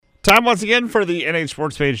Time once again for the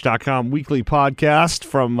NHSportspage.com weekly podcast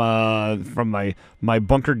from my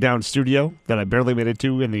bunkered down studio that I barely made it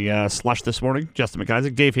to in the slush this morning. Justin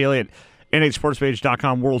McIsaac, Dave Haley at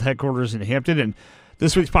NHSportspage.com world headquarters in Hampton. And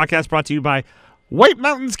this week's podcast brought to you by White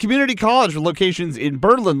Mountains Community College with locations in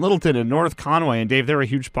Birdland, Littleton, and North Conway. And Dave, they're a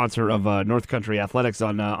huge sponsor of North Country Athletics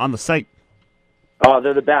on the site. Oh,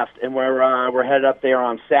 they're the best. And we're headed up there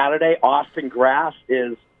on Saturday. Austin Grass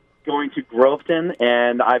is going to Groveton,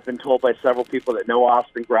 and I've been told by several people that know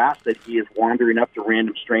Austin Grass that he is wandering up to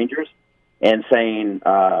random strangers and saying,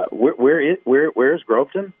 "Where's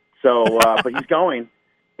Groveton?" So, but he's going,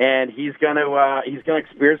 and he's gonna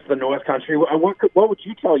experience the North Country. What would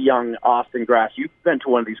you tell young Austin Grass? You've been to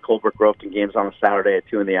one of these Colbrook Groveton games on a Saturday at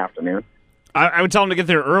 2 in the afternoon. I would tell him to get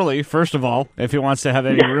there early, first of all, if he wants to have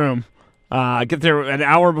any room. Get there an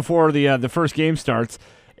hour before the first game starts.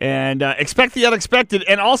 And expect the unexpected.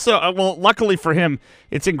 And also, luckily for him,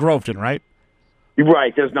 it's in Groveton, right?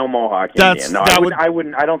 Right. There's no Mohawk Indian. No, I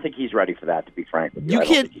wouldn't. I don't think he's ready for that, to be frank with you.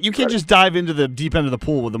 You can't just dive into the deep end of the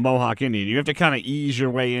pool with the Mohawk Indian. You have to kind of ease your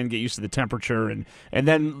way in, get used to the temperature, and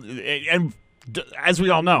then as we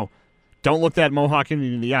all know, don't look that Mohawk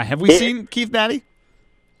Indian in the eye. Have we seen Keith Matty?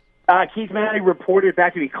 Keith Matty reported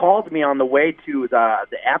back to me. He called me on the way to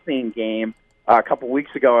the Epping game. A couple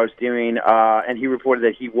weeks ago I was doing, and he reported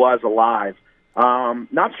that he was alive.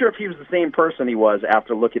 Not sure if he was the same person he was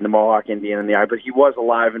after looking the Mohawk Indian in the eye, but he was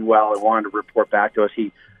alive and well and wanted to report back to us.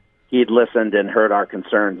 He had listened and heard our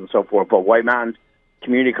concerns and so forth. But White Mountains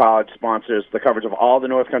Community College sponsors the coverage of all the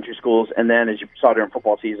North Country schools, and then, as you saw during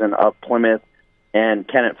football season, of Plymouth and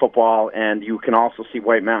Kennett football. And you can also see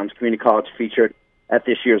White Mountains Community College featured at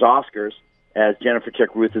this year's Oscars, as Jennifer Chick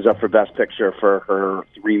Ruth is up for Best Picture for her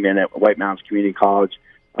 3-minute White Mountains Community College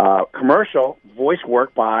commercial, voice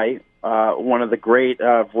work by one of the great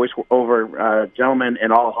voice-over gentlemen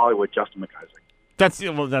in all of Hollywood, Justin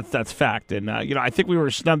McIsaac. That's fact, and I think we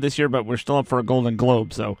were snubbed this year, but we're still up for a Golden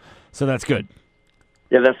Globe, so that's good.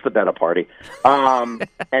 Yeah, that's the better party. So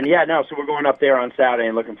we're going up there on Saturday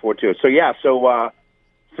and looking forward to it. So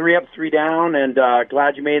 3 up, 3 down, and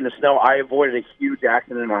glad you made it in the snow. I avoided a huge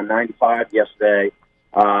accident on 95 yesterday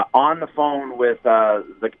on the phone with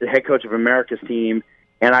the head coach of America's team,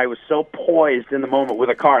 and I was so poised in the moment with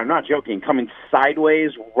a car, I'm not joking, coming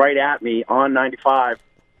sideways right at me on 95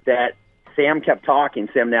 that Sam kept talking,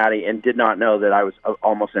 Sam Natty, and did not know that I was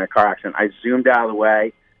almost in a car accident. I zoomed out of the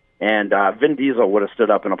way, and Vin Diesel would have stood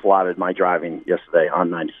up and applauded my driving yesterday on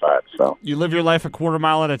 95. So you live your life a quarter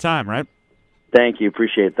mile at a time, right? Thank you.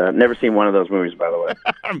 Appreciate that. Never seen one of those movies, by the way.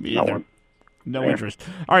 Me either. No interest.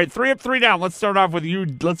 All right, 3 up, 3 down. Let's start off with you.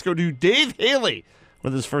 Let's go to Dave Haley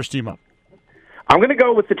with his first team up. I'm going to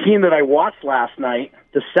go with the team that I watched last night.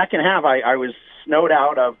 The second half, I was snowed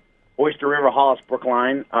out of Oyster River, Hollis,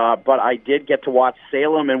 Brookline, but I did get to watch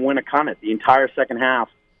Salem and Winnicott the entire second half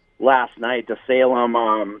last night. The Salem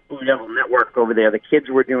Blue Devil Network over there. The kids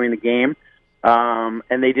were doing the game,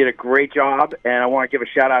 and they did a great job, and I want to give a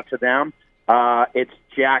shout-out to them. It's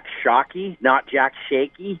Jack Shockey, not Jack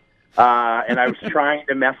Shaky. And I was trying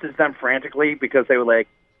to message them frantically because they were like,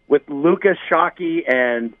 with Lucas Shockey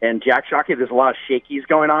and Jack Shockey, there's a lot of shakies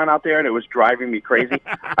going on out there, and it was driving me crazy.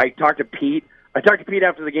 I talked to Pete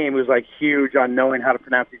after the game, who was like huge on knowing how to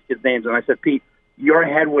pronounce these kids' names. And I said, Pete, your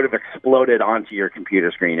head would have exploded onto your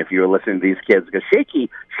computer screen if you were listening to these kids. Because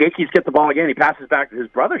Shaky's get the ball again. He passes back to his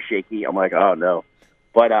brother Shaky. I'm like, oh, no.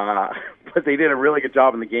 But they did a really good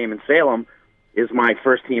job in the game. In Salem is my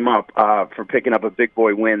first team up for picking up a big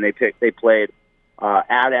boy win. They played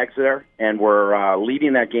at Exeter and were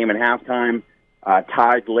leading that game at halftime,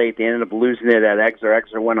 tied late. They ended up losing it at Exeter.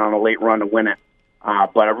 Exeter went on a late run to win it.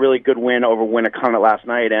 But a really good win over Winnicott last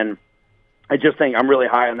night. And I just think I'm really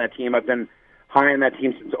high on that team. I've been high on that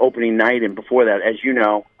team since opening night, and before that, as you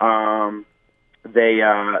know,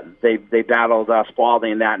 they battled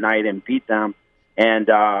Spalding that night and beat them. And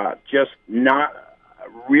just not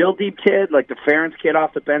a real deep kid, like the Ferentz kid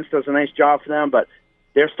off the bench does a nice job for them, but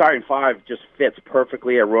their starting five just fits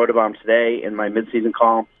perfectly. I wrote about them today in my midseason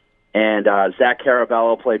column. And Zach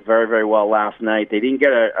Carabello played very, very well last night. They didn't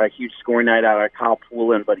get a huge scoring night out of Kyle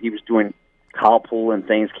Poulin, but he was doing Kyle Poulin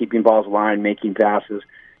things, keeping balls aligned, making passes.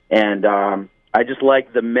 And I just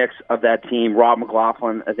like the mix of that team. Rob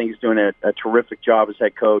McLaughlin, I think he's doing a terrific job as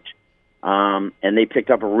head coach. And they picked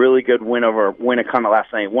up a really good win over Winnicott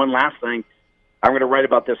last night. One last thing, I'm going to write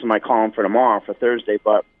about this in my column for tomorrow, for Thursday,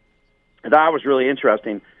 but I thought it was really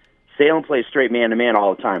interesting. Salem plays straight man-to-man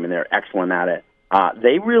all the time, and they're excellent at it.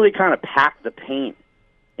 They really kind of packed the paint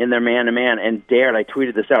in their man-to-man and dared, I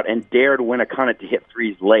tweeted this out, and dared Winnicott to hit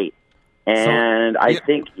threes late. And I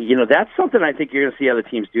think, that's something I think you're going to see other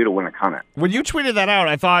teams do to win a Cunnit. When you tweeted that out,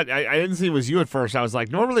 I thought, I didn't see it was you at first. I was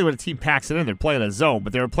like, normally when a team packs it in, they're playing a zone,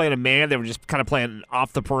 but they were playing a man. They were just kind of playing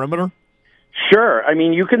off the perimeter. Sure. I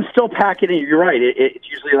mean, you can still pack it in. You're right. It's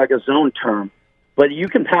usually like a zone term, but you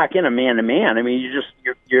can pack in a man-to-man. I mean,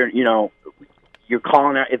 you're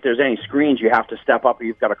calling out if there's any screens, you have to step up or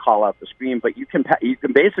you've got to call out the screen, but you can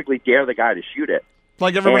basically dare the guy to shoot it.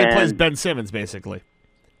 Like everybody plays Ben Simmons, basically.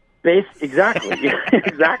 Exactly.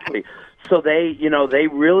 Exactly. So they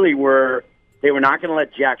really were. They were not going to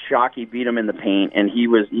let Jack Shockey beat him in the paint, and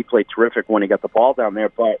he played terrific when he got the ball down there.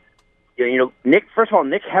 But Nick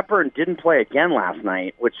Hepburn didn't play again last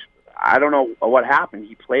night, which I don't know what happened.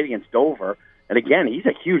 He played against Dover, and again, he's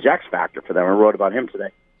a huge X factor for them. I wrote about him today.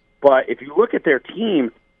 But if you look at their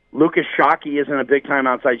team, Lucas Shockey isn't a big-time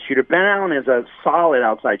outside shooter. Ben Allen is a solid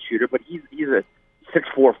outside shooter, but he's a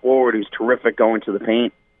 6'4" forward who's terrific going to the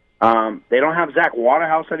paint. They don't have Zach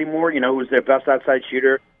Waterhouse anymore, who's their best outside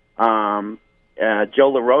shooter. Joe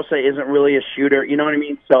LaRosa isn't really a shooter, you know what I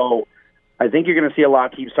mean? So I think you're going to see a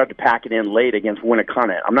lot of teams start to pack it in late against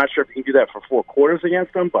Winnicott. I'm not sure if you can do that for 4 quarters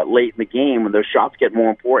against them, but late in the game when those shots get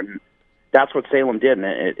more important, that's what Salem did, and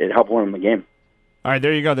it helped win the game. All right,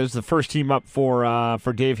 there you go. There's the first team up for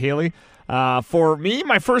Dave Haley. For me,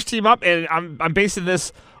 my first team up, and I'm basing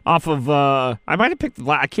this off of I might have picked.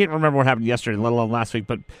 I can't remember what happened yesterday, let alone last week,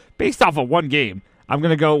 but based off of one game, I'm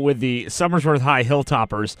going to go with the Somersworth High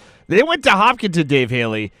Hilltoppers. They went to Hopkinton, Dave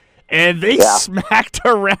Haley, and they smacked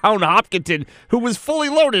around Hopkinton, who was fully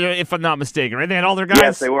loaded, if I'm not mistaken. Right? They had all their guys.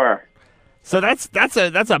 Yes, they were. So that's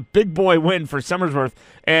a big boy win for Somersworth,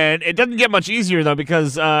 and it doesn't get much easier though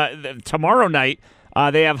because tomorrow night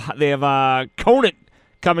they have Conant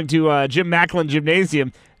coming to Jim Macklin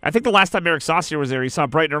Gymnasium. I think the last time Eric Saucier was there, he saw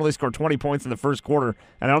Brighton Early score 20 points in the first quarter,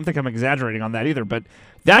 and I don't think I'm exaggerating on that either. But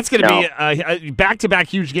that's going to be back-to-back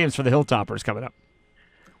huge games for the Hilltoppers coming up.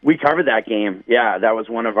 We covered that game. Yeah, that was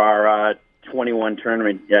one of our 20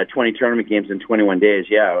 tournament games in 21 days.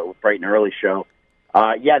 Yeah, Brighton Early show.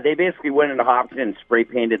 They basically went into Hopkinton and spray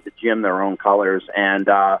painted the gym their own colors. And,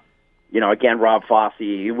 again, Rob Fosse,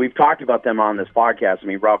 we've talked about them on this podcast. I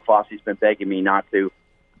mean, Rob Fosse's been begging me not to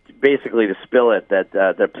spill it that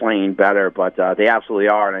they're playing better, but they absolutely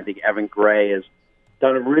are. And I think Evan Gray has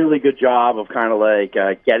done a really good job of kind of like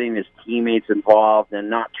getting his teammates involved and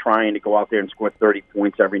not trying to go out there and score 30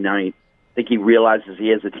 points every night. I think he realizes he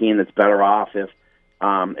has a team that's better off if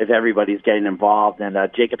everybody's getting involved. And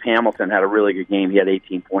Jacob Hamilton had a really good game. He had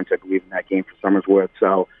 18 points, I believe, in that game for Somersworth.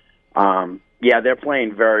 So, they're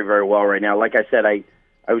playing very, very well right now. Like I said, I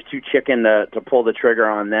was too chicken to pull the trigger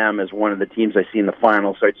on them as one of the teams I see in the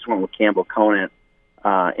final, so I just went with Campbell Conant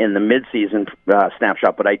in the midseason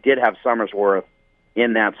snapshot. But I did have Somersworth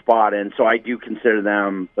in that spot, and so I do consider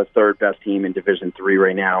them the third best team in Division III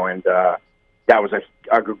right now. And that was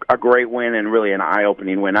a great win and really an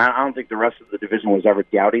eye-opening win. I don't think the rest of the division was ever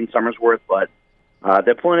doubting Somersworth, but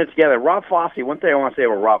they're pulling it together. Rob Fosse, one thing I want to say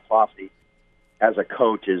about Rob Fosse as a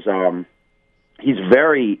coach is he's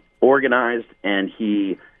very organized, and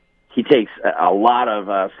he takes a lot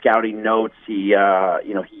of scouting notes. He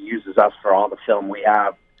uses us for all the film we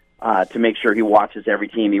have to make sure he watches every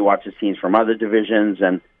team. He watches teams from other divisions,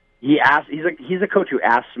 and he's a coach who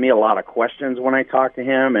asks me a lot of questions when I talk to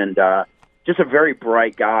him, and just a very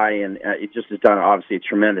bright guy, and it just has done obviously a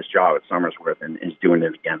tremendous job at Somersworth, and is doing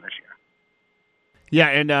it again this year. Yeah,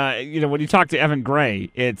 and when you talk to Evan Gray,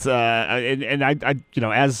 it's and I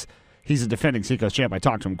as he's a defending Seacoast champ, I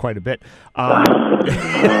talked to him quite a bit.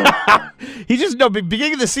 He just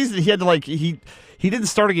beginning of the season he had to he didn't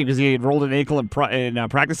start a game because he had rolled an ankle in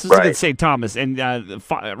practice. This is against St. Thomas, and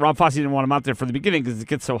Rob Fosse didn't want him out there for the beginning because it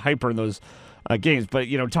gets so hyper in those games. But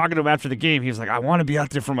talking to him after the game, he was like, "I want to be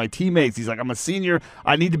out there for my teammates." He's like, "I'm a senior.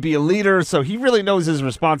 I need to be a leader." So he really knows his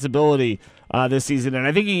responsibility this season, and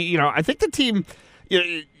I think I think the team.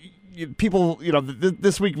 People,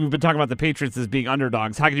 this week we've been talking about the Patriots as being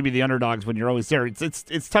underdogs. How can you be the underdogs when you're always there?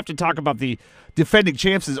 It's tough to talk about the defending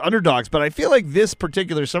champs as underdogs, but I feel like this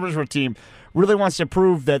particular Somersworth team really wants to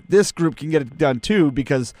prove that this group can get it done too,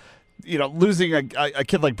 because losing a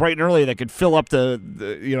kid like Brighton Early that could fill up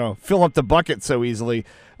the bucket so easily,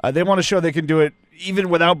 they want to show they can do it even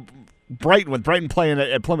without Brighton, with Brighton playing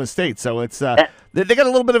at Plymouth State. So it's they got a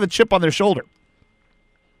little bit of a chip on their shoulder.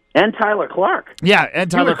 And Tyler Clark. Yeah,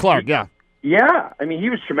 and Tyler Clark, yeah. Yeah, I mean, he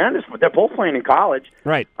was tremendous. They're both playing in college.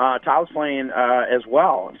 Right. Tyler's playing as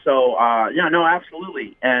well. So,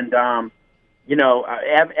 absolutely. And, Evan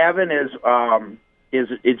is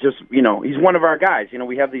just, he's one of our guys.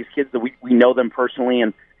 We have these kids that we know them personally,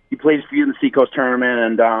 and he plays for you in the Seacoast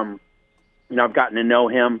tournament, and, I've gotten to know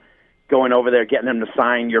him. going over there, getting them to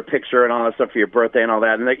sign your picture and all that stuff for your birthday and all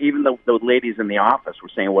that. And even the ladies in the office were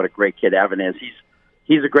saying what a great kid Evan is.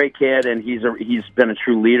 He's a great kid, and he's been a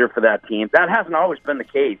true leader for that team. That hasn't always been the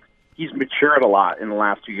case. He's matured a lot in the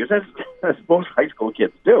last 2 years, as most high school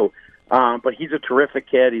kids do. But he's a terrific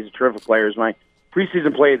kid. He's a terrific player. He's my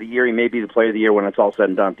preseason player of the year. He may be the player of the year when it's all said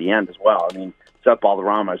and done at the end as well. I mean, Seth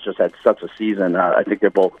Balderrama has just had such a season. I think they're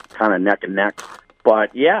both kind of neck and neck.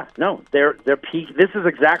 But yeah, no, they're peak. This is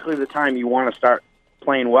exactly the time you want to start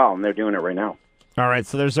playing well, and they're doing it right now. All right,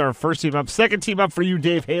 so there's our first team up. Second team up for you,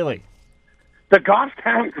 Dave Haley. The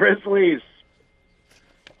Goffstown Grizzlies.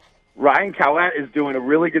 Ryan Cowett is doing a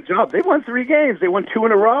really good job. They won 3 games. They won 2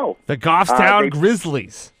 in a row. The Goffstown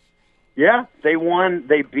Grizzlies. Yeah, they won.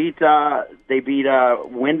 They beat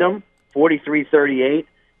Wyndham 43-38,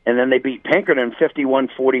 and then they beat Pinkerton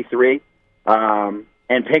 51-43.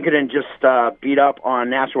 And Pinkerton just beat up on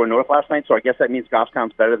Nashua North last night, so I guess that means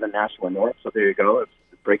Goffstown's better than Nashua North. So there you go. It's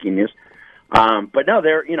breaking news. But no,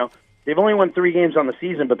 they've only won 3 games on the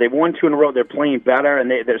season, but they've won 2 in a row. They're playing better,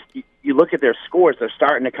 and you look at their scores. They're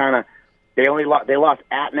starting to kind of. They lost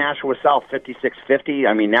at Nashua South 56-50.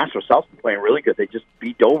 I mean, Nashua South's been playing really good. They just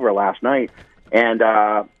beat Dover last night, and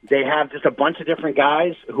they have just a bunch of different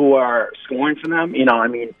guys who are scoring for them. I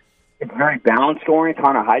mean, it's very balanced scoring.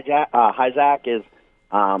 Connor McIsaac is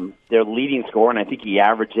their leading scorer, and I think he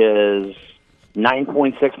averages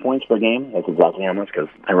 9.6 points per game. That's exactly how much, because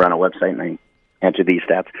I run a website and I enter these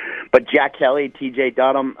stats. But Jack Kelly, TJ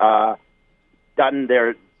Dutton,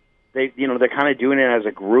 they're kind of doing it as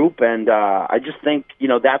a group, and I just think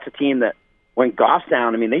that's a team that when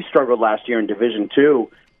Goffstown, I mean, they struggled last year in Division II.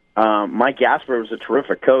 Mike Gasper was a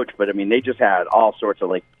terrific coach, but I mean, they just had all sorts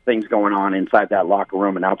of things going on inside that locker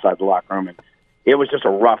room and outside the locker room, and it was just a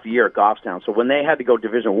rough year at Goffstown. So when they had to go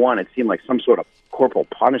Division I, it seemed like some sort of corporal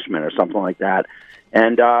punishment or something like that.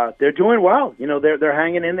 And they're doing well. They're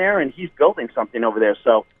hanging in there, and he's building something over there.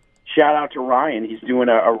 So shout out to Ryan. He's doing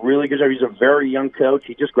a really good job. He's a very young coach.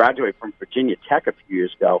 He just graduated from Virginia Tech a few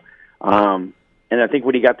years ago. And I think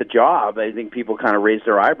when he got the job, I think people kind of raised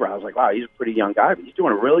their eyebrows, like, wow, he's a pretty young guy, but he's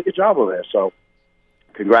doing a really good job over there. So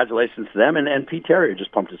congratulations to them. And Pete Terrier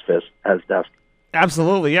just pumped his fist at his desk.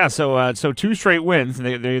 Absolutely, yeah. So 2 straight wins.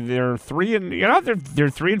 They're 3 and they're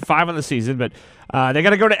 3 and 5 on the season, but they got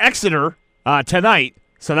to go to Exeter tonight.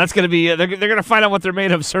 So that's going to be they're going to find out what they're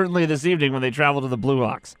made of certainly this evening when they travel to the Blue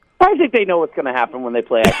Hawks. I think they know what's going to happen when they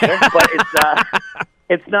play Exeter, but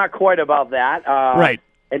it's not quite about that. Right.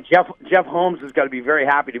 And Jeff Holmes has got to be very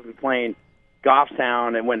happy to be playing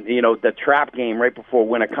Goffstown, and when the trap game right before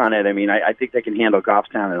Winnicott. I mean, I think they can handle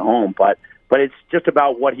Goffstown at home, but it's just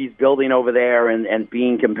about what he's building over there and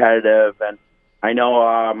being competitive. And I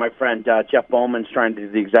know my friend Jeff Bowman's trying to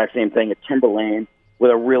do the exact same thing at Timberlane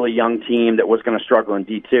with a really young team that was going to struggle in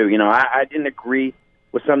D2. I didn't agree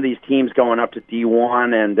with some of these teams going up to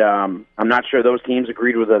D1, and I'm not sure those teams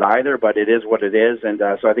agreed with it either, but it is what it is. And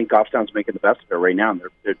so I think Goffstown's making the best of it right now, and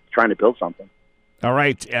they're trying to build something. All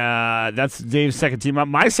right, that's Dave's second team up.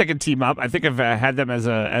 My second team up, I think I've had them as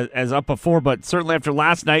up before, but certainly after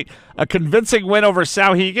last night, a convincing win over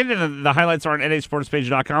Souhegan, and the highlights are on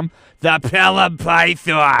NHSportspage.com. The Pelham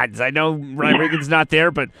Pythons. I know Ryan Regan's not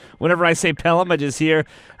there, but whenever I say Pelham, I just hear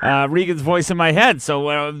Regan's voice in my head. So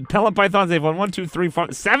Pelham Pythons, they've won 1, 2, 3,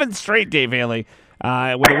 4, 7 straight, Dave Haley,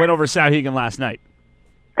 with a win over Souhegan last night.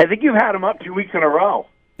 I think you've had them up 2 weeks in a row.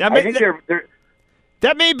 I think they're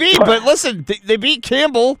that may be, but listen, they beat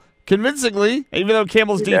Campbell convincingly, even though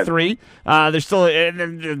Campbell's D3. They're still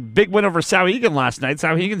a big win over Souhegan last night.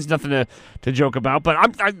 Souhegan's nothing to joke about, but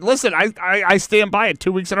I stand by it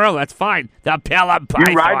 2 weeks in a row. That's fine. The Pelham Pythons.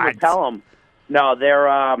 You ride with Pelham. No,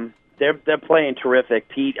 they're playing terrific.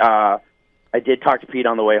 Pete, I did talk to Pete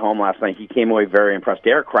on the way home last night. He came away very impressed.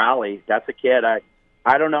 Derek Crowley, that's a kid.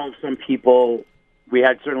 I don't know if some people. We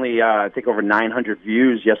had certainly, I think, over 900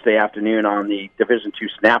 views yesterday afternoon on the Division II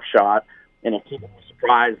snapshot, and if people were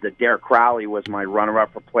surprised that Derek Crowley was my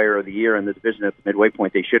runner-up for Player of the Year in the division at the midway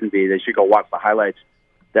point, they shouldn't be. They should go watch the highlights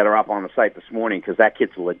that are up on the site this morning, because that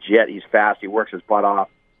kid's legit. He's fast. He works his butt off.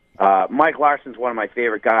 Mike Larson's one of my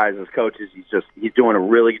favorite guys as coaches. He's doing a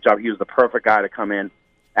really good job. He was the perfect guy to come in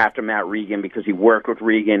after Matt Regan, because he worked with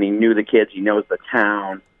Regan. He knew the kids. He knows the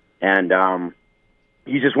town, and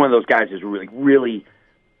he's just one of those guys who's really, really.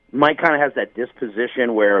 Mike kind of has that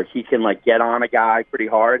disposition where he can get on a guy pretty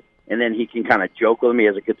hard, and then he can kind of joke with him. He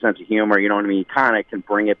has a good sense of humor. You know what I mean? He kind of can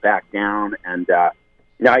bring it back down, and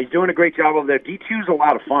he's doing a great job over there. D2 is a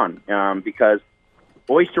lot of fun because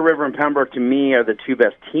Oyster River and Pembroke, to me, are the 2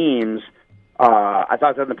 best teams. I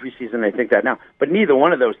thought that in the preseason. I think that now, but neither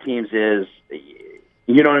one of those teams is.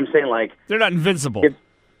 You know what I'm saying? They're not invincible.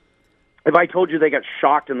 if I told you they got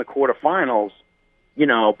shocked in the quarterfinals,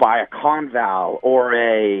 by a Conval or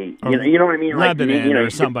you know what I mean, Lebanon or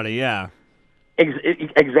somebody, yeah.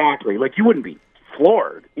 Exactly. Like, you wouldn't be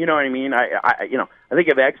floored. You know what I mean? I think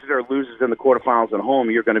if Exeter loses in the quarterfinals at home,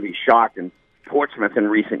 you're going to be shocked. And Portsmouth in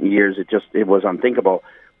recent years, it was unthinkable.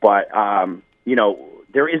 But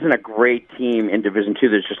there isn't a great team in Division II.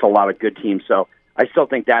 There's just a lot of good teams. So I still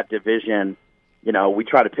think that division, we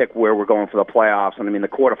try to pick where we're going for the playoffs. And I mean, the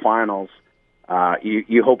quarterfinals,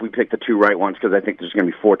 you hope we pick the two right ones, because I think there's going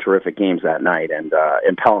to be 4 terrific games that night. And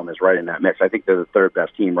Pelham is right in that mix. I think they're the third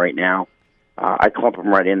best team right now. I clump them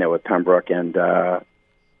right in there with Pembroke and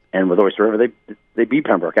with Oyster River. They beat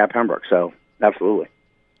Pembroke at Pembroke, so absolutely.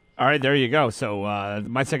 All right, there you go. So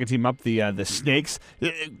my second team up, the Snakes.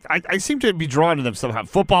 I seem to be drawn to them somehow.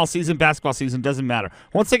 Football season, basketball season, doesn't matter.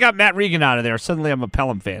 Once they got Matt Regan out of there, suddenly I'm a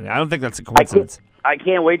Pelham fan. I don't think that's a coincidence. I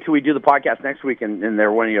can't wait till we do the podcast next week and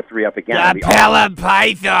they're 1 of 3 up again. The Pelham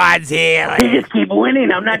Pythons here. They just keep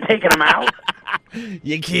winning. I'm not taking them out.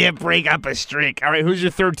 You can't break up a streak. All right, who's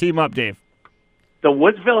your third team up, Dave? The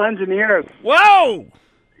Woodsville Engineers. Whoa!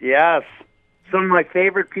 Yes. Some of my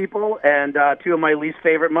favorite people and 2 of my least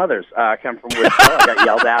favorite mothers come from Woodsville. I got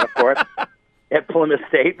yelled at, of course, at Plymouth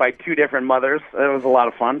State by 2 different mothers. It was a lot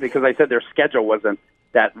of fun because I said their schedule wasn't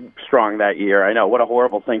that strong that year. I know, what a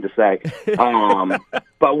horrible thing to say.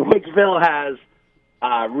 But Woodsville has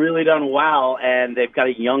really done well, and they've got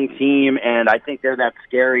a young team, and I think they're that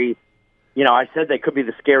scary. I said they could be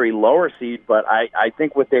the scary lower seed, but I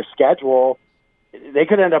think with their schedule, they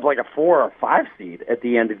could end up like a 4 or 5 seed at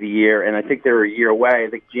the end of the year, and I think they're a year away. I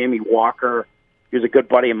think Jamie Walker, who's a good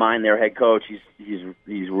buddy of mine, their head coach, he's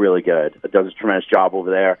really good. Does a tremendous job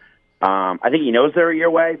over there. I think he knows they're a year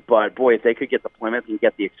away, but boy, if they could get the Plymouth and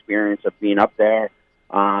get the experience of being up there,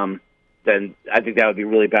 then I think that would be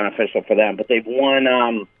really beneficial for them. But they've won,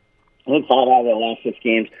 I think 5 out of their last 6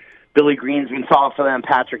 games. Billy Green's been solid for them.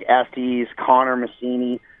 Patrick Estes, Connor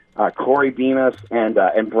Massini, Corey Bemis,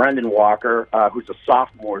 and Brendan Walker, who's a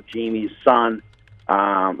sophomore, Jamie's son,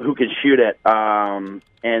 who can shoot it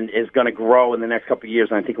and is going to grow in the next couple of years.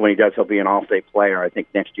 And I think when he does, he'll be an all-state player, I think,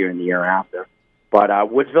 next year and the year after. But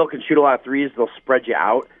Woodsville can shoot a lot of threes. They'll spread you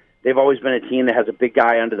out. They've always been a team that has a big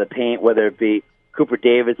guy under the paint, whether it be Cooper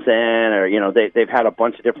Davidson or, they've had a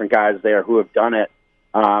bunch of different guys there who have done it.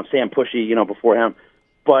 Sam Pushy, before him.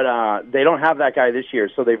 But they don't have that guy this year,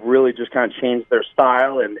 so they've really just kind of changed their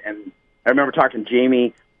style. And I remember talking to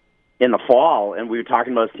Jamie in the fall, and we were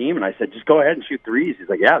talking about his team, and I said, just go ahead and shoot threes. He's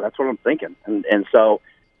like, yeah, that's what I'm thinking. And so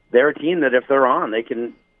they're a team that if they're on, they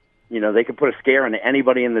can put a scare into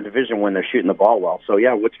anybody in the division when they're shooting the ball well. So,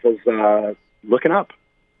 yeah, Woodsville's looking up.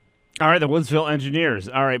 All right, the Woodsville Engineers.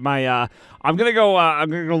 All right, I'm gonna go a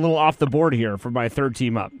little off the board here for my third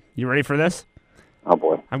team up. You ready for this? Oh,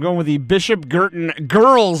 boy. I'm going with the Bishop Girton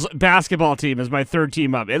girls basketball team as my third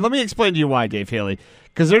team up. And let me explain to you why, Dave Haley.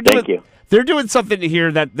 Because they're doing something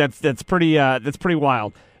here that's pretty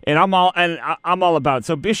wild. And I'm all about it.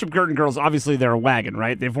 So Bishop Girton girls, obviously they're a wagon,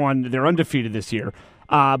 right? They're undefeated this year.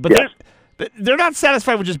 But yes. They're not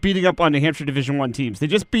satisfied with just beating up on New Hampshire Division I teams. They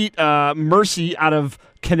just beat Mercy out of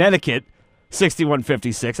Connecticut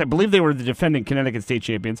 61-56. I believe they were the defending Connecticut state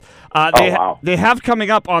champions. Wow. They have coming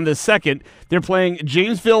up on the 2nd. They're playing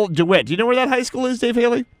Jamesville DeWitt. Do you know where that high school is, Dave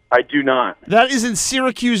Haley? I do not. That is in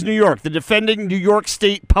Syracuse, New York, the defending New York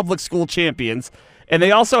State public school champions. And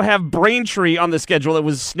they also have Braintree on the schedule. It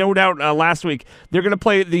was snowed out last week. They're going to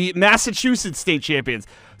play the Massachusetts state champions.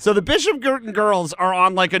 So the Bishop Girton girls are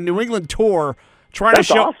on like a New England tour trying to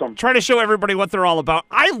show everybody what they're all about.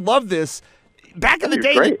 I love this. Back in the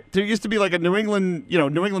day, there used to be like a New England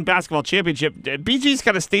basketball championship. BG's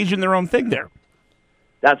kind of staging their own thing there.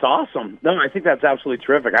 That's awesome. No, I think that's absolutely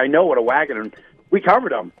terrific. I know what a wagon, and we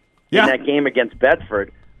covered them in that game against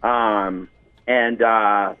Bedford, and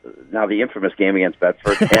now the infamous game against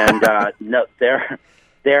Bedford. And no, they're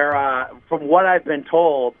from what I've been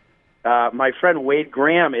told, my friend Wade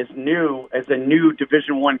Graham is new as a new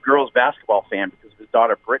Division I girls basketball fan because of his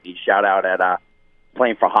daughter Brittany. Shout out at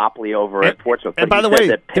playing for Hopley over at Portsmouth. And by the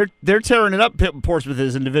way, they're tearing it up. Portsmouth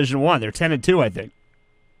is in Division I. They're 10-2, I think.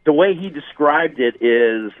 The way he described it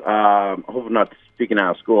is, I hope I'm not speaking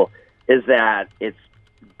out of school, is that it's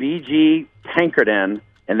BG, Pinkerton,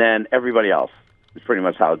 and then everybody else. It's pretty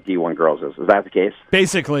much how D1 girls is. Is that the case?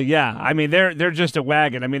 Basically, yeah. I mean, they're just a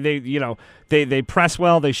wagon. I mean, they press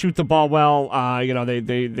well, they shoot the ball well.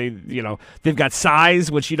 They've got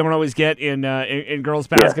size, which you don't always get in girls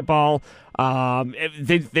basketball.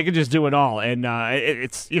 They can just do it all, and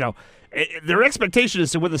it's their expectation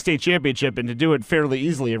is to win the state championship and to do it fairly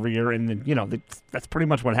easily every year, and that's pretty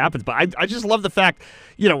much what happens. But I just love the fact,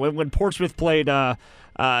 when Portsmouth played the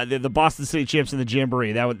Boston City champs in the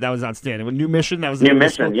Jamboree, that was outstanding. With New Mission, that was New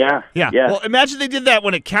Mission, yeah. Well, imagine they did that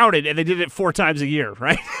when it counted, and they did it 4 times a year,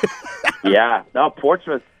 right? Yeah, no,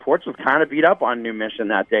 Portsmouth kind of beat up on New Mission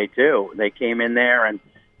that day too. They came in there and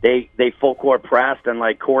they full court pressed, and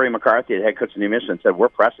like Corey McCarthy, the head coach of New Mission, said, "We're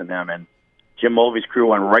pressing them," and Jim Mulvey's crew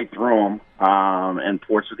went right through them, and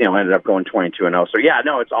Portsmouth, ended up going 22-0. So yeah,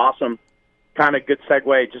 no, it's awesome. Kind of good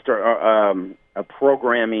segue, just a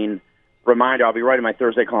programming reminder. I'll be writing my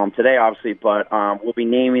Thursday column today, obviously, but we'll be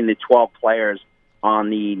naming the 12 players on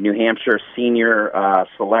the New Hampshire senior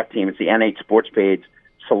select team. It's the NHSportspage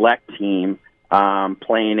select team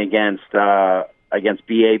playing against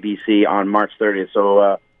BABC on March 30th.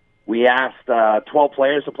 So we asked 12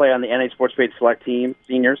 players to play on the NHSportspage select team,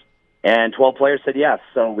 seniors, and 12 players said yes.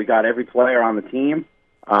 So we got every player on the team.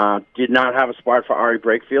 Did not have a spot for Ari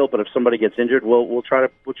Brakefield, but if somebody gets injured, we'll try to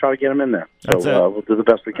get him in there. So we'll do the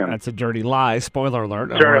best we can. That's a dirty lie. Spoiler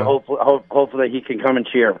alert. Sure. Hopefully he can come and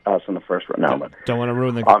cheer us in the first round. No, don't want to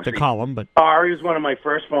ruin the column, but Ari was one of my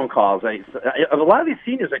first phone calls. Of a lot of these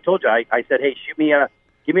seniors, I told you, I said, hey, give me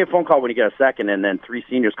a phone call when you get a second, and then 3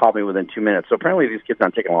 seniors called me within 2 minutes. So apparently these kids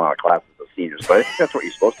aren't taking a lot of classes as seniors, but I think that's what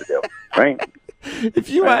you're supposed to do, right?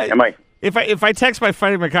 If I text my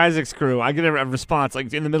Fighting McIsaac's crew, I get a response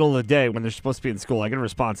like in the middle of the day when they're supposed to be in school. I get a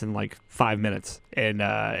response in like 5 minutes, and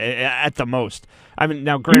at the most. I mean,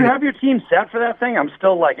 now granted, do you have your team set for that thing? I'm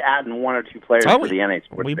still like adding 1 or 2 players for the NH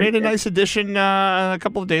Sports. We made a nice addition a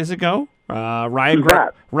couple of days ago. Ryan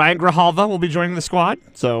Grijalva will be joining the squad,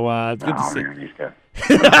 so it's good to see. Man, he's good.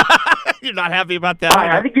 You're not happy about that?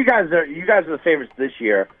 I think you guys are the favorites this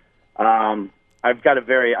year. I got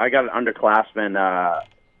an underclassman.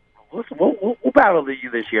 We'll battle you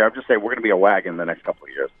this year. I'm just saying we're going to be a wagon the next couple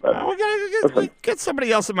of years. But, we got to get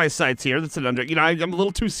somebody else in my sights here. That's an under. I'm a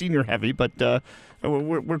little too senior heavy, but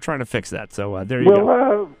we're trying to fix that. So there you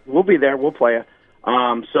go. We'll be there. We'll play it.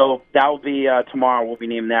 So that will be tomorrow. We'll be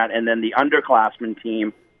naming that, and then the underclassmen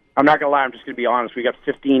team. I'm not going to lie. I'm just going to be honest. We got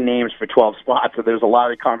 15 names for 12 spots. So there's a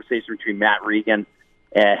lot of conversation between Matt Regan,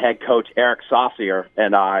 head coach Eric Saucier,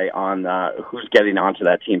 and I on who's getting onto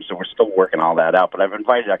that team. So we're still working all that out. But I've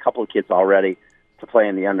invited a couple of kids already to play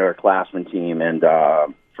in the underclassmen team and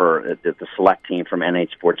for the select team from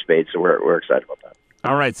NHSportspage. So we're excited about that.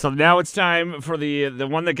 All right. So now it's time for the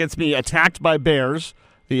one that gets me attacked by bears,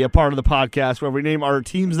 the part of the podcast where we name our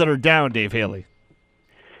teams that are down, Dave Haley.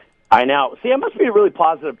 I know. See, I must be a really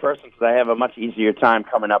positive person because I have a much easier time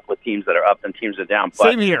coming up with teams that are up than teams that are down.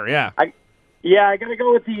 But same here, yeah. I got to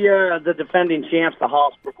go with the defending champs, the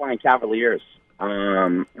Hollis Brookline Cavaliers, who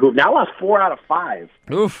have now lost 4 out of 5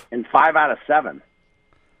 and 5 out of 7.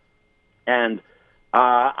 And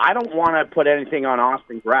I don't want to put anything on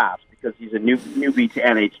Austin Grass because he's a newbie to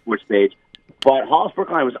NHSportspage. But Hollis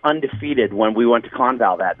Brookline was undefeated when we went to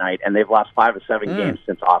Conval that night, and they've lost 5 of 7 games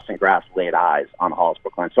since Austin Grass laid eyes on Hollis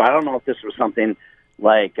Brookline. So I don't know if this was something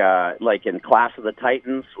like in Clash of the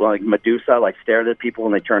Titans, like Medusa, like stared at people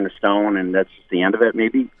and they turned to stone, and that's just the end of it.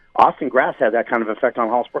 Maybe Austin Grass had that kind of effect on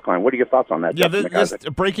Hollis Brookline. What are your thoughts on that? Yeah, this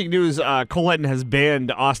breaking news: Coletton has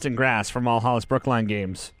banned Austin Grass from all Hollis Brookline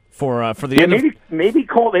games for the end. Maybe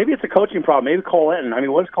it's a coaching problem. Maybe Coletton. I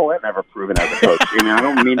mean, what has Coletton ever proven as a coach? I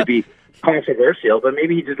don't mean to be controversial, but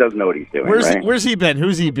maybe he just doesn't know what he's doing. Where's he been?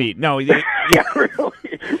 Who's he beat? No, yeah,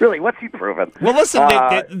 really, what's he proven? Well,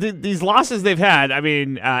 listen, these losses they've had. I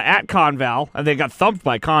mean, at Conval, and they got thumped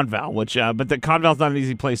by Conval, but the Conval's not an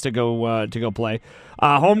easy place to go play.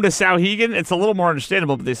 Home to Sauhegan, it's a little more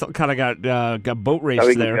understandable, but they still kind of got boat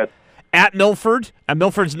raced there. Good. At Milford, and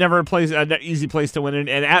Milford's never an easy place to win, and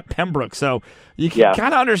at Pembroke, so you can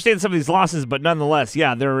kind of understand some of these losses, but nonetheless,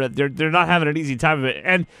 yeah, they're not having an easy time of it,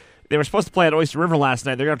 and they were supposed to play at Oyster River last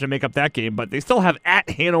night. They're going to have to make up that game, but they still have at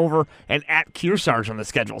Hanover and at Kearsarge on the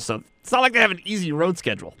schedule. So it's not like they have an easy road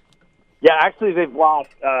schedule. Yeah, actually, they've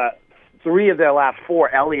lost 3 of their last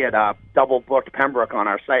 4. Elliott double-booked Pembroke on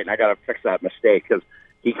our site, and I got to fix that mistake because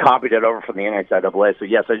he copied it over from the NHIAA. So,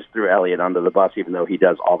 yes, I just threw Elliott under the bus, even though he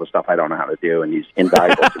does all the stuff I don't know how to do, and he's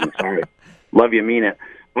invaluable to me. Sorry. Love you, mean it.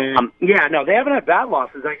 Yeah, no, they haven't had bad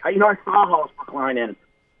losses. I saw Hollis Brookline, and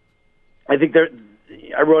I think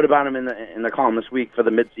I wrote about them in the column this week for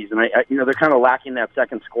the midseason. They're kind of lacking that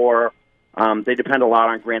second scorer. They depend a lot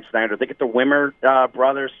on Grant Snyder. They get the Wimmer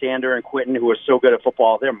brothers, Sander and Quinton, who are so good at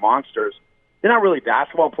football. They're monsters. They're not really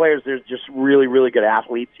basketball players. They're just really, really good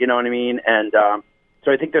athletes. You know what I mean? And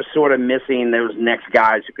so I think they're sort of missing those next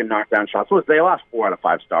guys who can knock down shots. They lost 4 out of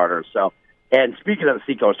 5 starters. So, and speaking of the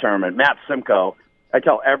Seacoast tournament, Matt Simcoe I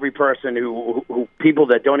tell every person who people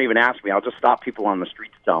that don't even ask me, I'll just stop people on the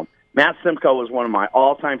street to tell them. Matt Simcoe was one of my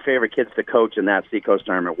all-time favorite kids to coach in that Seacoast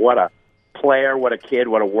tournament. What a player, what a kid,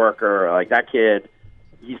 what a worker. Like, that kid,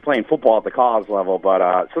 he's playing football at the college level,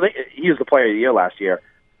 but he was the player of the year last year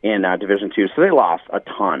in Division II. So they lost a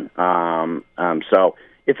ton. So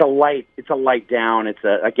it's a light down. It's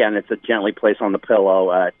a gently place on the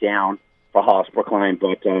pillow down for Hollis Brookline,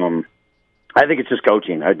 but I think it's just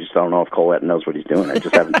coaching. I just don't know if Colette knows what he's doing. I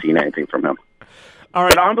just haven't seen anything from him. All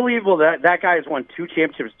right. But unbelievable that guy has won 2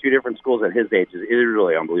 championships, 2 different schools at his age. It is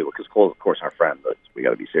really unbelievable because Cole's, of course, our friend, but we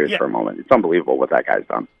got to be serious for a moment. It's unbelievable what that guy's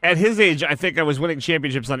done. At his age, I think I was winning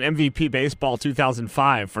championships on MVP Baseball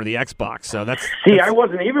 2005 for the Xbox. So that's I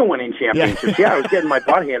wasn't even winning championships. Yeah, I was getting my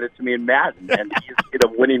butt handed to me in Madden, and he's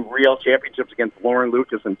winning real championships against Lauren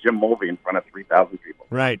Lucas and Jim Mulvey in front of 3,000 people.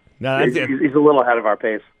 Right. No, he's a little ahead of our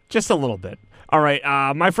pace. Just a little bit. All right,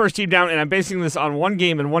 my first team down, and I'm basing this on one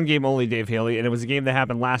game and one game only, Dave Haley, and it was a game that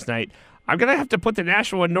happened last night. I'm going to have to put the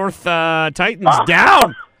Nashua North Titans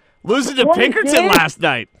down, losing to Pinkerton last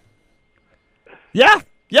night. Yeah,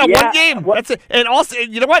 one game. That's it. And also,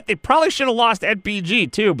 you know what? They probably should have lost at BG,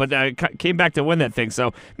 too, but came back to win that thing.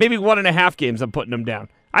 So maybe 1.5 games I'm putting them down.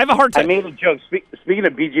 I have a hard time. I made a joke. Speaking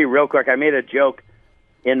of BG real quick, I made a joke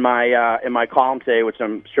in my column today, which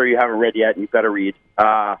I'm sure you haven't read yet, and you better read.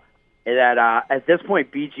 That at this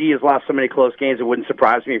point, BG has lost so many close games, it wouldn't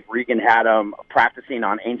surprise me if Regan had them practicing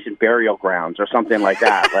on ancient burial grounds or something like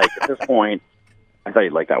that. Like, at this point, I thought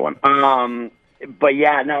you'd like that one. But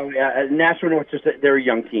yeah, no, Nashua North, they're a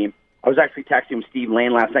young team. I was actually texting with Steve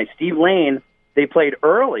Lane last night. Steve Lane, they played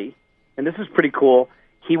early, and this is pretty cool.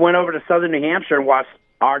 He went over to Southern New Hampshire and watched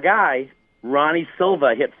our guy, Ronnie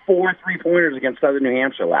Silva, hit 4 3-pointers against Southern New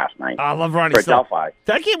Hampshire last night. I love Ronnie Silva. Delphi.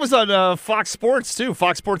 That game was on Fox Sports, too,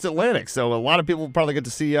 Fox Sports Atlantic, so a lot of people probably get to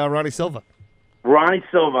see Ronnie Silva. Ronnie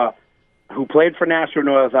Silva, who played for Nashua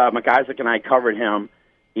North, McIsaac and I covered him.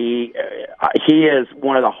 He is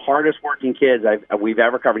one of the hardest working kids we've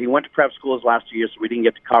ever covered. He went to prep school his last 2 years, so we didn't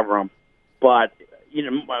get to cover him. But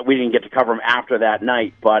we didn't get to cover him after that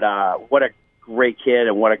night. But what a great kid,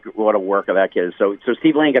 and what a worker that kid is. So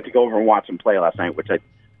Steve Lane got to go over and watch him play last night, which I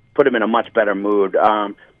put him in a much better mood.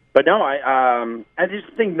 But no, I just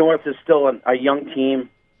think North is still a young team,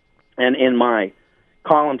 and in my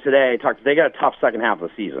column today, they got a tough second half of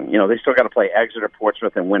the season. They still got to play Exeter,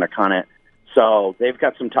 Portsmouth, and Winnicott. So they've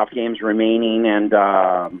got some tough games remaining, and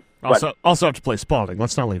also have to play Spalding.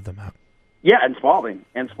 Let's not leave them out. Yeah, and Spalding.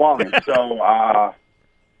 So.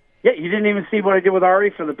 Yeah, you didn't even see what I did with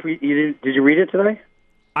Ari for the did you read it today?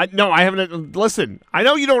 No, I haven't. Listen, I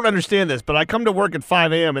know you don't understand this, but I come to work at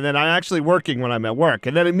 5 a.m. and then I'm actually working when I'm at work,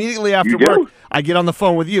 and then immediately after work, I get on the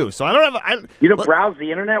phone with you. So I don't have. You don't browse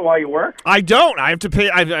the internet while you work? I don't. I have to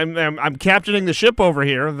pay. I'm captaining the ship over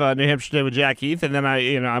here of New Hampshire Today with Jack Heath, and then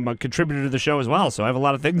I'm a contributor to the show as well. So I have a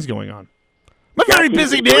lot of things going on. I'm a very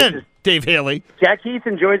busy man, Dave Haley. Jack Heath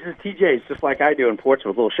enjoys his TJs just like I do in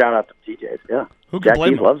Portsmouth. A little shout out to TJs. Yeah. Jack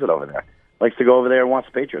Heath loves it over there. Likes to go over there and watch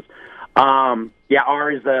the Patriots.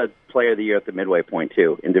 Ari's the player of the year at the midway point,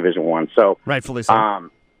 too, in Division I. So, rightfully so.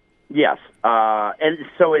 Yes. And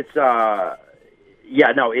so it's,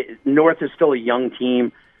 North is still a young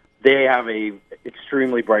team. They have a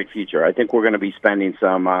extremely bright future. I think we're going to be spending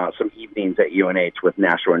some evenings at UNH with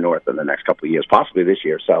Nashua North in the next couple of years, possibly this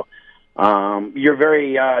year. So, you're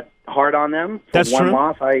very hard on them. For That's one true.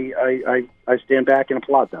 loss, I stand back and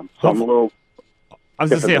applaud them. So I'm a little. I was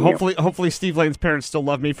going to say, hopefully Steve Lane's parents still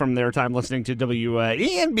love me from their time listening to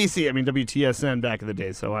WTSN back in the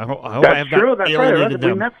day. So I hope I have true. not That's alienated right. them.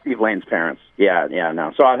 We met Steve Lane's parents. Yeah,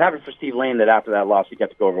 no. So I'm happy for Steve Lane that after that loss, he got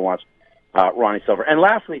to go over and watch Ronnie Silver. And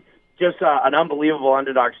lastly, just an unbelievable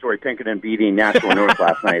underdog story, Pinkerton beating Nashua North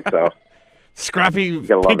last night. So Scrappy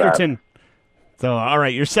Pinkerton. So, all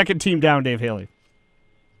right, your second team down, Dave Haley.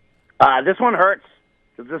 This one hurts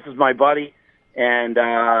because this is my buddy. And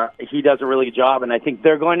he does a really good job, and I think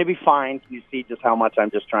they're going to be fine. You see just how much I'm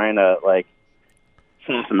just trying to,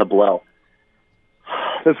 soften the blow.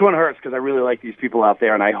 This one hurts because I really like these people out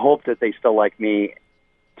there, and I hope that they still like me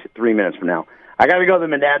 3 minutes from now. I got to go to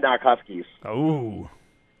the Monadnock Huskies. Oh.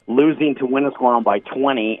 Losing to Winnisquam by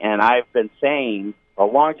 20, and I've been saying for a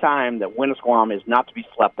long time that Winnisquam is not to be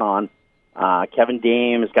slept on. Kevin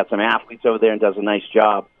Dame has got some athletes over there and does a nice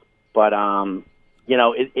job. But,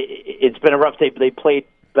 it's been a rough day, but they played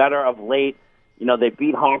better of late. They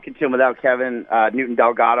beat Hawkinson without Kevin Newton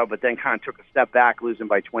Delgado, but then kind of took a step back, losing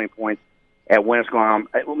by 20 points at Winnisquam.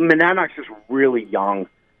 Monadnock's just really young,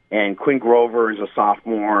 and Quinn Grover is a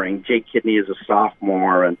sophomore, and Jake Kidney is a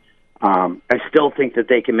sophomore, and I still think that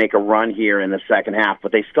they can make a run here in the second half,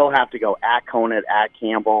 but they still have to go at Conant, at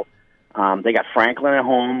Campbell. They got Franklin at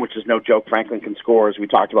home, which is no joke. Franklin can score, as we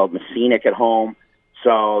talked about. McIsaac at home.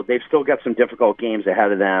 So they've still got some difficult games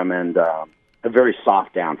ahead of them, and a very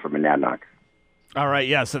soft down for Monadnock. All right,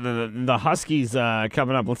 yeah, so the Huskies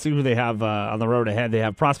coming up. Let's see who they have on the road ahead. They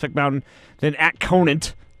have Prospect Mountain, then at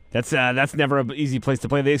Conant. That's never an easy place to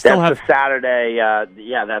play. They still have the Saturday.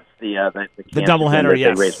 That's the doubleheader.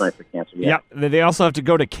 Yes, they raise money for cancer. Yeah. Yep. They also have to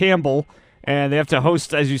go to Campbell, and they have to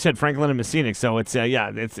host, as you said, Franklin and McIsaac. So it's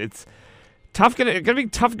tough. Gonna be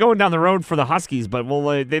tough going down the road for the Huskies. But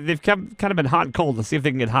they've kind of been hot and cold. Let's see if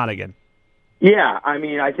they can get hot again. Yeah, I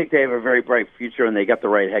mean, I think they have a very bright future, and they got the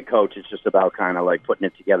right head coach. It's just about kind of like putting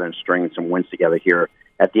it together and stringing some wins together here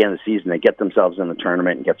at the end of the season. They get themselves in the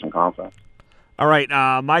tournament and get some confidence. All right,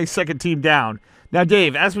 my second team down. Now,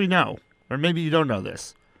 Dave, as we know, or maybe you don't know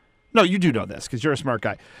this. No, you do know this because you're a smart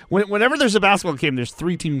guy. Whenever there's a basketball game, there's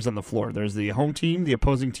three teams on the floor. There's the home team, the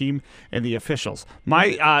opposing team, and the officials.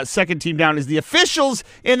 My second team down is the officials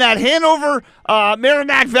in that Hanover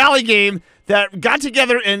Merrimack Valley game that got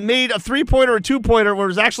together and made a three-pointer or two-pointer where it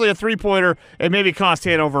was actually a three-pointer and maybe cost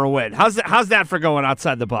Hanover a win. How's that for going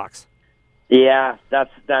outside the box? Yeah, that's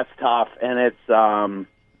tough, and it's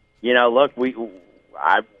look,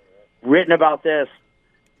 I've written about this.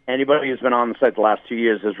 Anybody who's been on the site the last 2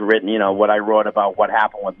 years has written, what I wrote about what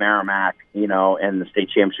happened with Merrimack, and the state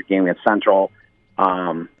championship game against Central,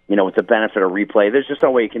 with the benefit of replay. There's just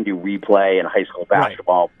no way you can do replay in high school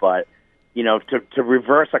basketball, right. But, to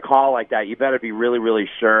reverse a call like that, you better be really, really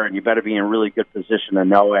sure, and you better be in really good position to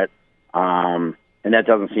know it, and that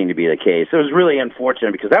doesn't seem to be the case. It was really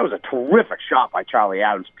unfortunate because that was a terrific shot by Charlie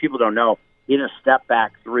Adams. People don't know. He had a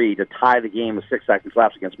step-back three to tie the game with 6 seconds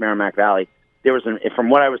left against Merrimack Valley. There was, from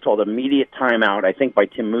what I was told, immediate timeout, I think, by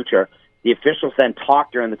Tim Mucher. The officials then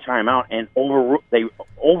talked during the timeout, and they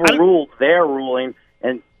overruled their ruling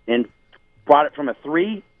and brought it from a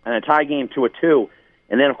 3 and a tie game to a 2.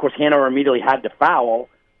 And then, of course, Hanover immediately had to foul.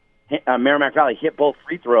 Merrimack Valley hit both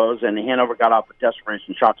free throws, and Hanover got off a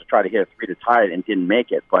desperation shot to try to hit a 3 to tie it and didn't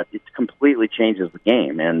make it. But it completely changes the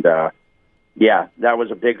game. And, that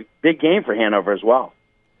was a big game for Hanover as well.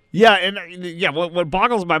 Yeah, and what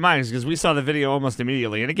boggles my mind is because we saw the video almost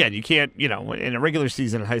immediately. And again, you can't, in a regular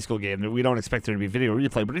season high school game, we don't expect there to be video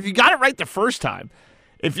replay. But if you got it right the first time,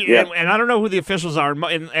 and I don't know who the officials are,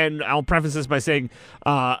 and I'll preface this by saying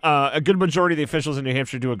a good majority of the officials in New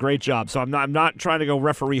Hampshire do a great job. So I'm not trying to go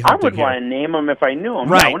referee hunting. I would want to name them if I knew them.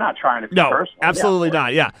 Right? No, we're not trying to be personal. Absolutely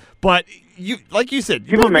not. Yeah, but like you said,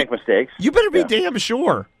 people make mistakes. You better be damn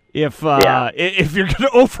sure. If you're going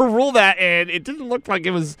to overrule that, and it didn't look like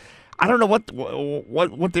it was, I don't know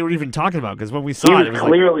what they were even talking about because when we saw it was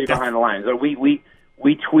clearly behind the lines. So we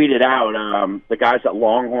tweeted out the guys at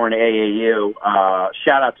Longhorn AAU.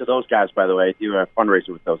 Shout out to those guys, by the way. I do a fundraiser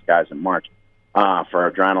with those guys in March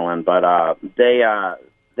for Adrenaline, but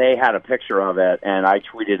they had a picture of it, and I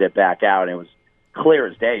tweeted it back out. And it was clear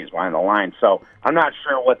as day. He's behind the line, so I'm not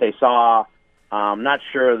sure what they saw. I'm not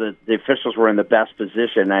sure that the officials were in the best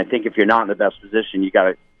position. I think if you're not in the best position, you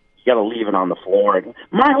got to leave it on the floor.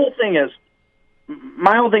 My whole thing is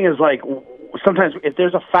like sometimes if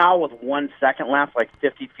there's a foul with 1 second left, like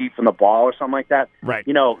 50 feet from the ball or something like that, right?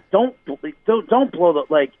 Don't blow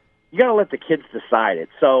the you got to let the kids decide it.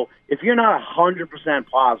 So if you're not 100%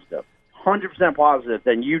 positive,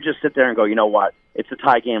 then you just sit there and go, you know what? It's a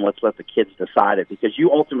tie game. Let's let the kids decide it because you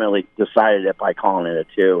ultimately decided it by calling it a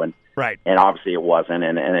 2 and. Right. And obviously it wasn't,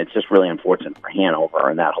 and it's just really unfortunate for Hanover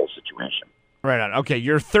in that whole situation. Right on. Okay,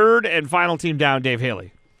 your third and final team down, Dave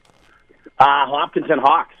Haley. Hopkinton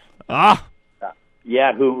Hawks.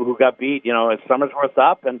 Who got beat. It's Summersworth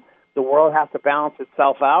up, and the world has to balance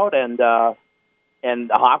itself out, and the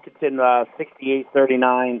Hopkinton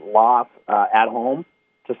 68-39 loss at home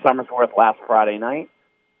to Summersworth last Friday night.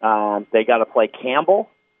 They got to play Campbell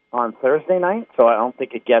on Thursday night, so I don't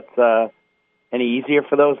think it gets any easier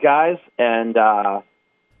for those guys, and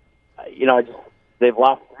they've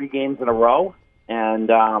lost 3 games in a row, and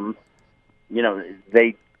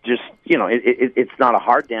they just it's not a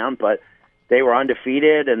hard down, but they were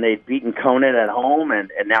undefeated and they've beaten Conant at home, and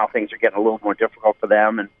now things are getting a little more difficult for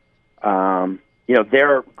them, and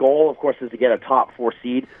their goal, of course, is to get a top 4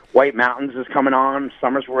 seed. White Mountains is coming on,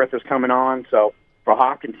 Summersworth is coming on, so for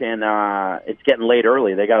Hopkinton, it's getting late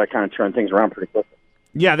early. They got to kind of turn things around pretty quickly.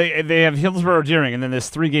 Yeah, they have Hillsborough Deering, and then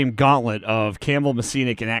this 3-game gauntlet of Campbell,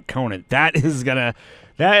 McIsaac, and at Conant. That is gonna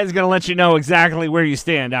let you know exactly where you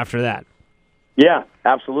stand after that. Yeah,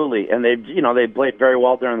 absolutely. And they've played very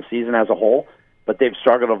well during the season as a whole, but they've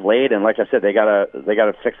struggled of late. And like I said, they gotta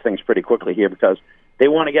fix things pretty quickly here because they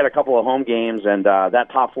want to get a couple of home games, and that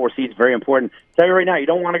top 4 seed is very important. I'll tell you right now, you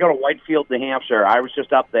don't want to go to Whitefield, New Hampshire. I was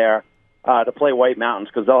just up there to play White Mountains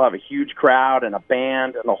because they'll have a huge crowd and a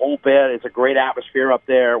band and the whole bit. It's a great atmosphere up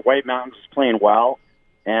there. White Mountains is playing well,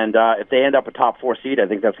 and if they end up a top 4 seed, I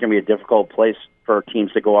think that's going to be a difficult place for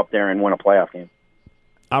teams to go up there and win a playoff game.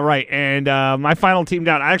 All right, and my final team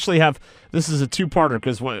down, I actually have, this is a two-parter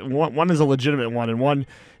because one is a legitimate one, and one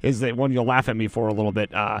is the one you'll laugh at me for a little bit.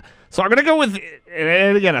 So I'm going to go with,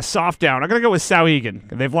 and again, a soft down. I'm going to go with Souhegan.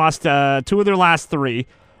 They've lost 2 of their last 3,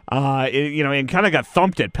 and kind of got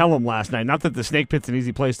thumped at Pelham last night. Not that the Snake Pit's an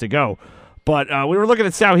easy place to go, but we were looking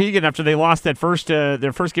at Souhegan after they lost that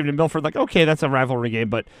their first game to Milford, like, okay, that's a rivalry game,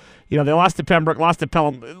 but they lost to Pembroke, lost to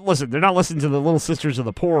Pelham. Listen, they're not listening to the Little Sisters of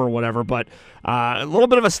the Poor or whatever, but a little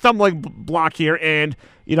bit of a stumbling block here, and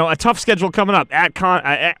a tough schedule coming up at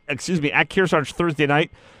Kearsarge Thursday night,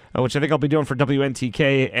 which I think I'll be doing for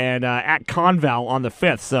WNTK, and at Conval on the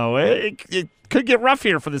 5th. So it could get rough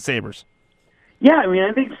here for the Sabres. Yeah,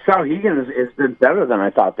 I think Souhegan has been better than I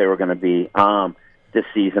thought they were going to be this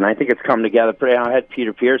season. I think it's come together pretty. I had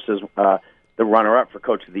Peter Pierce as the runner-up for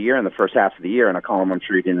Coach of the Year in the first half of the year, and a column I'm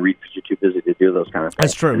sure you didn't read because you're too busy to do those kind of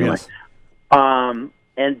things. That's true, anyway. Yes.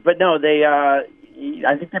 But no, they.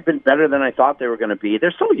 I think they've been better than I thought they were going to be.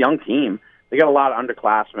 They're still a young team. They got a lot of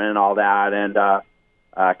underclassmen and all that, and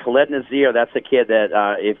Khaled Nazir, that's a kid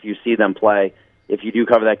that if you see them play, if you do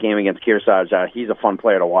cover that game against Kearsarge, he's a fun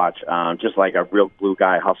player to watch. Just like a real glue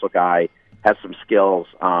guy, hustle guy, has some skills.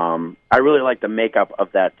 I really like the makeup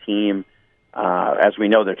of that team. As we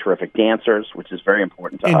know, they're terrific dancers, which is very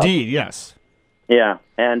important to us. Indeed, yes. Yeah,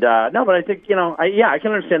 and no, but I think I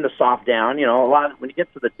can understand the soft down. A lot when you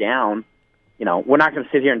get to the down, we're not going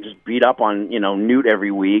to sit here and just beat up on Newt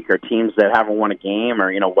every week or teams that haven't won a game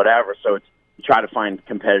or whatever. So it's you try to find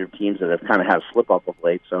competitive teams that have kind of had a slip up of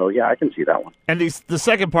late. So yeah, I can see that one. And the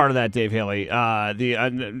second part of that, Dave Haley,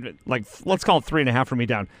 let's call it 3.5 for me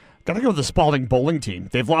down. Got to go with the Spalding bowling team.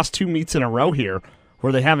 They've lost 2 meets in a row here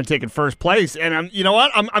where they haven't taken first place, and you know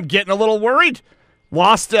what? I'm getting a little worried.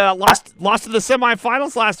 Lost to the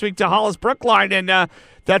semifinals last week to Hollis Brookline, and it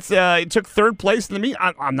took 3rd place in the meet.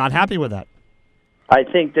 I'm not happy with that. I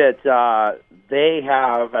think that they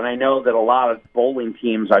have, and I know that a lot of bowling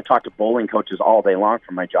teams. I talk to bowling coaches all day long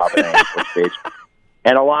for my job at NHSportspage,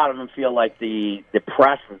 and a lot of them feel like the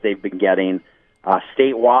press that they've been getting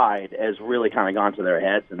statewide has really kind of gone to their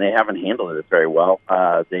heads, and they haven't handled it very well.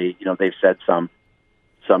 They've said some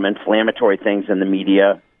inflammatory things in the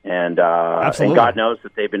media, and God knows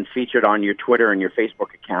that they've been featured on your Twitter and your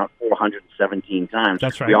Facebook account 417 times.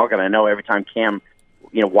 That's right. We all got to know every time Cam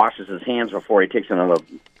washes his hands before he takes another,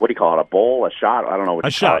 what do you call it, a bowl, a shot? I don't know what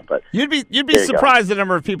you call it. But you'd be surprised the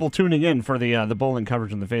number of people tuning in for the bowling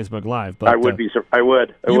coverage on the Facebook Live. But I would be. I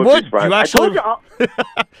would. You would. You actually. I told you,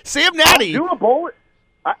 Sam Natty. I'll do a bowl.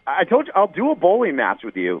 I told you I'll do a bowling match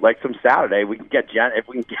with you, like some Saturday. We can get Jen if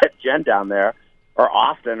we can get Jen down there, or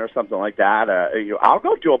Austin, or something like that. I'll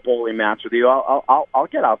go do a bowling match with you. I'll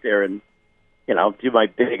get out there and do my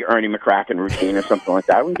big Ernie McCracken routine or something like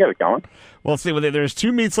that. We can get it going. Well, see, there's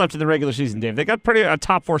 2 meets left in the regular season, Dave. They got a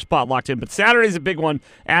top 4 spot locked in, but Saturday's a big one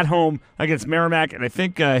at home against Merrimack, and I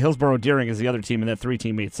think Hillsborough Deering is the other team in that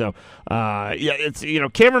 3-team meet. So, it's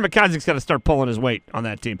Cameron McIsaac's got to start pulling his weight on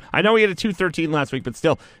that team. I know he had a 2-13 last week, but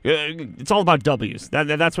still, it's all about W's.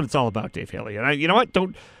 That's what it's all about, Dave Haley. And you know what?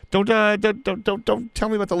 Don't tell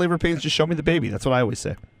me about the labor pains. Just show me the baby. That's what I always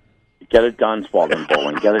say. Get it done, Spalding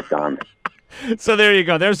Bowling. Get it done. So there you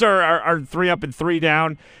go. There's our 3 up and 3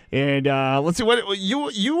 down. And let's see what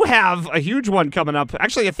you have a huge one coming up.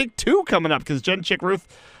 Actually, I think 2 coming up because Jen Chick-Ruth,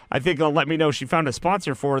 I think, will let me know she found a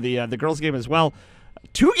sponsor for the girls game as well.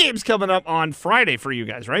 2 games coming up on Friday for you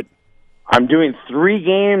guys, right? I'm doing 3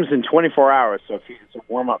 games in 24 hours. So if you get some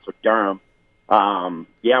warm-ups with Durham.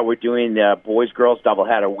 We're doing the boys-girls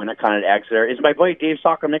doubleheader, Winnicott at Exeter. Is my buddy Dave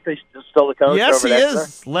Soccer-Nickley still the coach? Yes, over he at Exeter?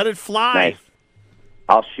 is. Let it fly. Nice.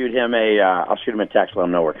 I'll shoot him a text, let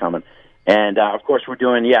him know we're coming. And of course we're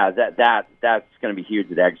doing that's going to be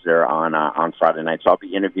huge at Exeter on Friday night. So I'll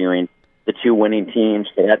be interviewing the 2 winning teams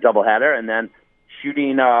for that doubleheader, and then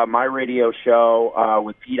shooting my radio show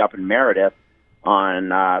with Pete up in Meredith on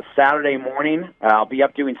Saturday morning. I'll be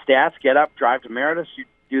up doing stats. Get up, drive to Meredith,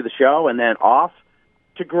 do the show, and then off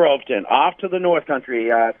to Groveton, off to the North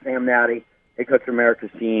Country. Sam Natty, head coach of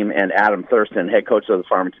America's team, and Adam Thurston, head coach of the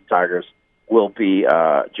Farmington Tigers, will be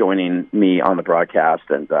joining me on the broadcast,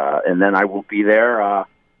 and then I will be there.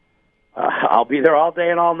 I'll be there all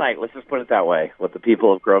day and all night. Let's just put it that way, with the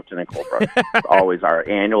people of Groveton and Colebrook. It's always our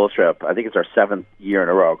annual trip. I think it's our 7th year in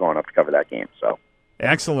a row going up to cover that game. So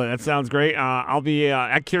Excellent. That sounds great. I'll be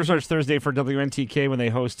at Kearsarge Thursday for WNTK when they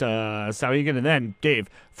host Sauhegan, and then, Dave,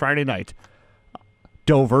 Friday night,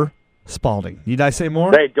 Dover, Spalding. Need I say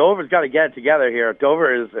more? Hey, Dover's got to get it together here.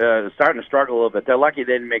 Dover is starting to struggle a little bit. They're lucky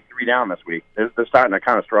they didn't make 3 down this week. They're starting to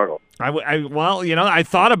kind of struggle. Well, I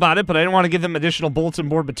thought about it, but I didn't want to give them additional bulletin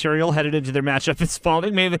board material headed into their matchup at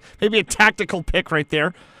Spalding. Maybe a tactical pick right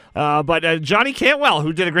there. But Johnny Cantwell,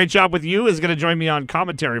 who did a great job with you, is going to join me on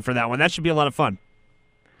commentary for that one. That should be a lot of fun.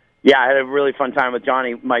 Yeah, I had a really fun time with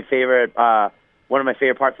Johnny. One of my favorite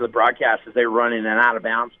parts of the broadcast is they were running an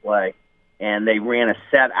out-of-bounds play, and they ran a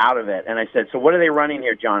set out of it. And I said, so what are they running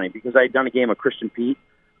here, Johnny? Because I had done a game of Christian Pete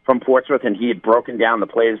from Portsmouth, and he had broken down the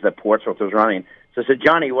plays that Portsmouth was running. So I said,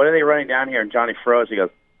 Johnny, what are they running down here? And Johnny froze. He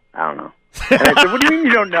goes, I don't know. And I said, what do you mean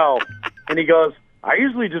you don't know? And he goes, I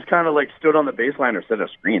usually just kind of stood on the baseline or set a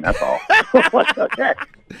screen, that's all. Okay.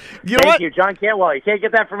 Thank you, John Cantwell. You can't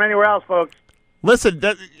get that from anywhere else, folks. Listen,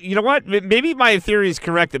 you know what? Maybe my theory is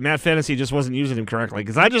correct that Matt Fennessy just wasn't using him correctly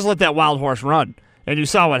because I just let that wild horse run, and you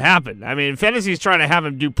saw what happened. I mean, Fennessy's trying to have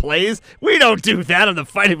him do plays. We don't do that on the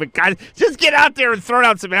Fighting McIsaac. Just get out there and throw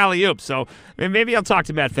out some alley-oops. So maybe I'll talk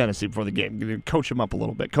to Matt Fennessy before the game, coach him up a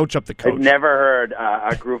little bit, coach up the coach. I've never heard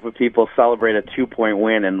a group of people celebrate a 2-point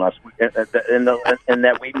win and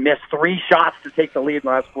that we missed 3 shots to take the lead in the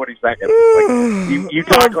last 40 seconds. You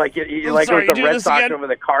talk like it was the Red Sox over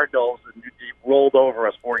the Cardinals, and you rolled over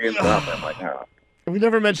us 4 games to nothing. I'm like, oh. We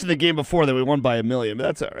never mentioned the game before that we won by 1 million, but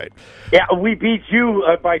that's all right. Yeah, we beat you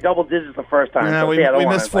by double digits the first time. Yeah, we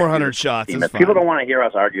missed 400 shots. People don't want to hear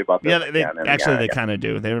us argue about this. Yeah, they kind of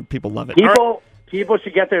do. People love it. People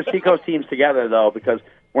should get their Seacoast teams together, though, because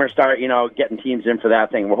we're going to start, getting teams in for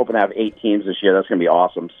that thing. We're hoping to have 8 teams this year. That's going to be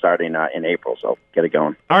awesome starting in April, so get it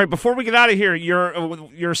going. All right, before we get out of here,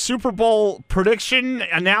 your Super Bowl prediction,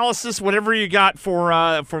 analysis, whatever you got for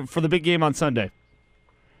the big game on Sunday.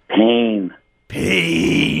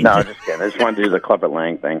 Pain. No, just kidding. I just wanted to do the Club at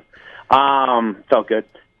Lang thing. Felt good.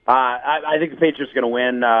 I think the Patriots are going to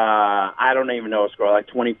win. I don't even know a score, like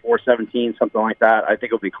 24-17, something like that. I think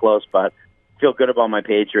it'll be close, but feel good about my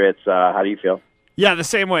Patriots. How do you feel? Yeah, the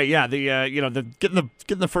same way. Yeah, the getting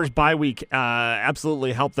the first bye week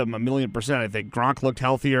absolutely helped them 1,000,000%. I think Gronk looked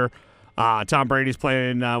healthier. Tom Brady's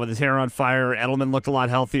playing with his hair on fire. Edelman looked a lot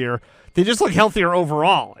healthier. They just look healthier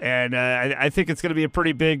overall, and I think it's going to be a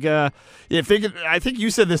pretty big. If they could, I think you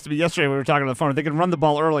said this to me yesterday when we were talking on the phone. If they can run the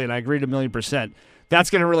ball early, and I agreed 1,000,000%, that's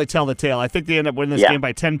going to really tell the tale. I think they end up winning this game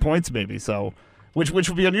by 10 points, maybe. So, which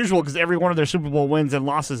would be unusual because every one of their Super Bowl wins and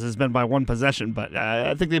losses has been by 1 possession. But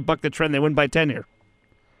I think they bucked the trend. They win by 10 here.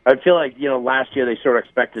 I feel like last year they sort of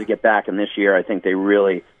expected to get back, and this year I think they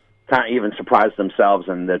really kind of even surprised themselves,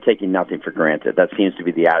 and they're taking nothing for granted. That seems to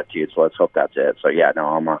be the attitude. So let's hope that's it. So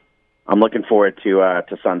I'm looking forward to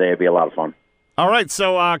Sunday. It'll be a lot of fun. All right,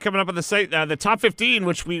 so coming up on the site, the top 15,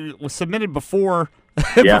 which we submitted before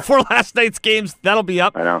before last night's games, that'll be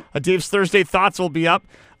up. I know. Dave's Thursday Thoughts will be up.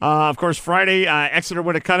 Of course, Friday, Exeter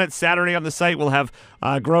Winnicott. Saturday on the site, we'll have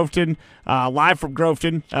Groveton, live from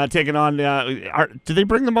Groveton, taking on do they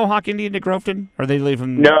bring the Mohawk Indian to Groveton, or they leave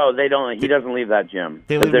him? No, they don't. He doesn't leave that gym.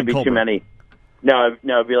 There'd be too many. No,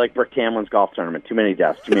 it'd be like Brick Tamlin's golf tournament. Too many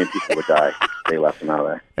deaths. Too many people would die. They left him out of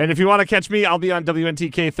there. And if you want to catch me, I'll be on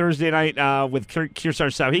WNTK Thursday night with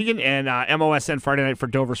Kearsarge Sauhegan and MOSN Friday night for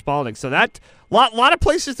Dover Spalding. So that lot of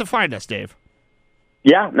places to find us, Dave.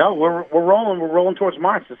 Yeah, no, we're rolling. We're rolling towards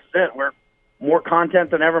March. This is it. We're more content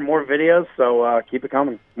than ever, more videos. So keep it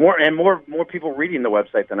coming. More people reading the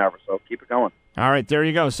website than ever. So keep it going. All right, there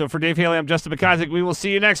you go. So for Dave Haley, I'm Justin McIsaac. We will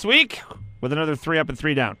see you next week with another 3 Up and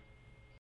 3 Down.